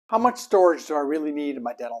How much storage do I really need in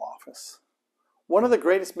my dental office? One of the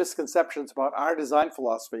greatest misconceptions about our design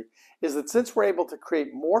philosophy is that since we're able to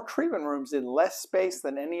create more treatment rooms in less space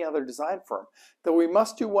than any other design firm, that we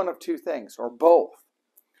must do one of two things, or both.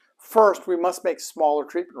 First, we must make smaller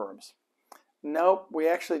treatment rooms. Nope, we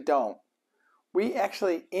actually don't. We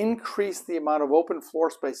actually increase the amount of open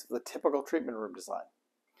floor space of the typical treatment room design.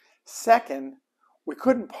 Second, we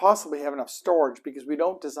couldn't possibly have enough storage because we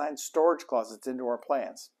don't design storage closets into our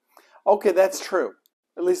plans. Okay, that's true.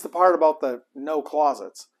 At least the part about the no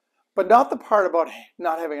closets, but not the part about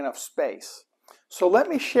not having enough space. So let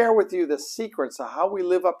me share with you the secrets of how we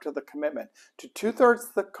live up to the commitment to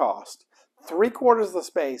 2/3 the cost, 3/4 the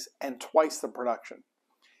space, and twice the production.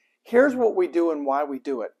 Here's what we do and why we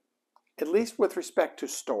do it, at least with respect to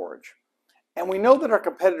storage. And we know that our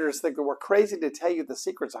competitors think that we're crazy to tell you the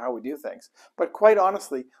secrets of how we do things, but quite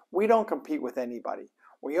honestly, we don't compete with anybody.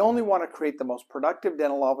 We only want to create the most productive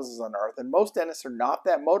dental offices on earth, and most dentists are not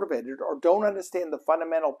that motivated or don't understand the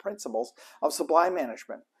fundamental principles of supply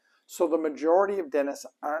management. So the majority of dentists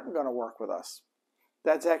aren't going to work with us.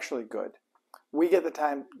 That's actually good. We get the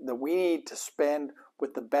time that we need to spend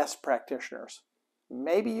with the best practitioners.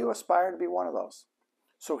 Maybe you aspire to be one of those.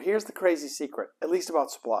 So here's the crazy secret, at least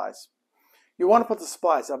about supplies. You want to put the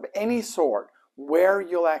supplies of any sort where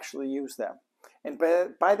you'll actually use them. And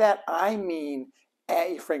by that, I mean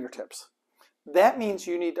at your fingertips. That means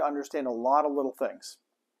you need to understand a lot of little things.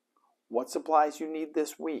 What supplies you need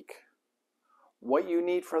this week, what you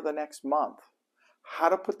need for the next month, how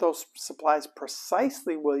to put those supplies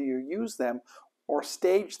precisely where you use them or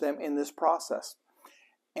stage them in this process,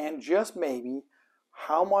 and just maybe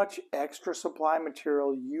how much extra supply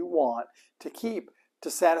material you want to keep to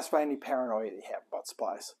satisfy any paranoia you have about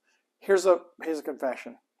supplies. Here's a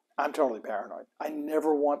confession. I'm totally paranoid. I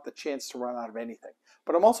never want the chance to run out of anything.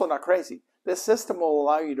 But I'm also not crazy. This system will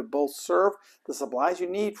allow you to both serve the supplies you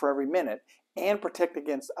need for every minute and protect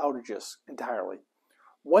against outages entirely.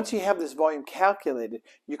 Once you have this volume calculated,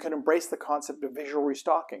 you can embrace the concept of visual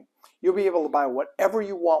restocking. You'll be able to buy whatever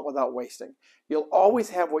you want without wasting. You'll always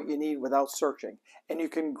have what you need without searching, and you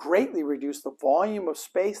can greatly reduce the volume of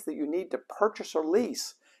space that you need to purchase or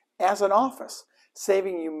lease as an office,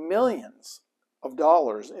 saving you millions of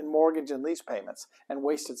dollars in mortgage and lease payments and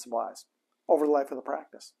wasted supplies over the life of the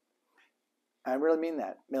practice. I really mean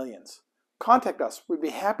that, millions. Contact us. We'd be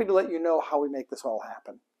happy to let you know how we make this all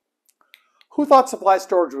happen. Who thought supply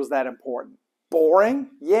storage was that important?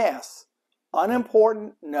 Boring? Yes.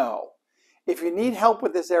 Unimportant? No. If you need help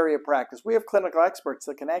with this area of practice, we have clinical experts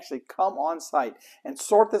that can actually come on site and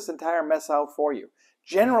sort this entire mess out for you,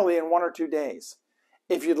 generally in 1 or 2 days.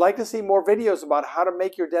 If you'd like to see more videos about how to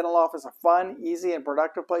make your dental office a fun, easy, and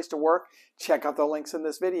productive place to work, check out the links in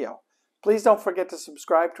this video. Please don't forget to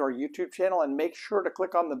subscribe to our YouTube channel and make sure to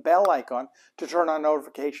click on the bell icon to turn on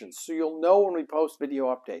notifications so you'll know when we post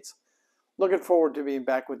video updates. Looking forward to being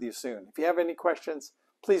back with you soon. If you have any questions,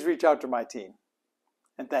 please reach out to my team.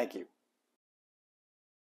 And thank you.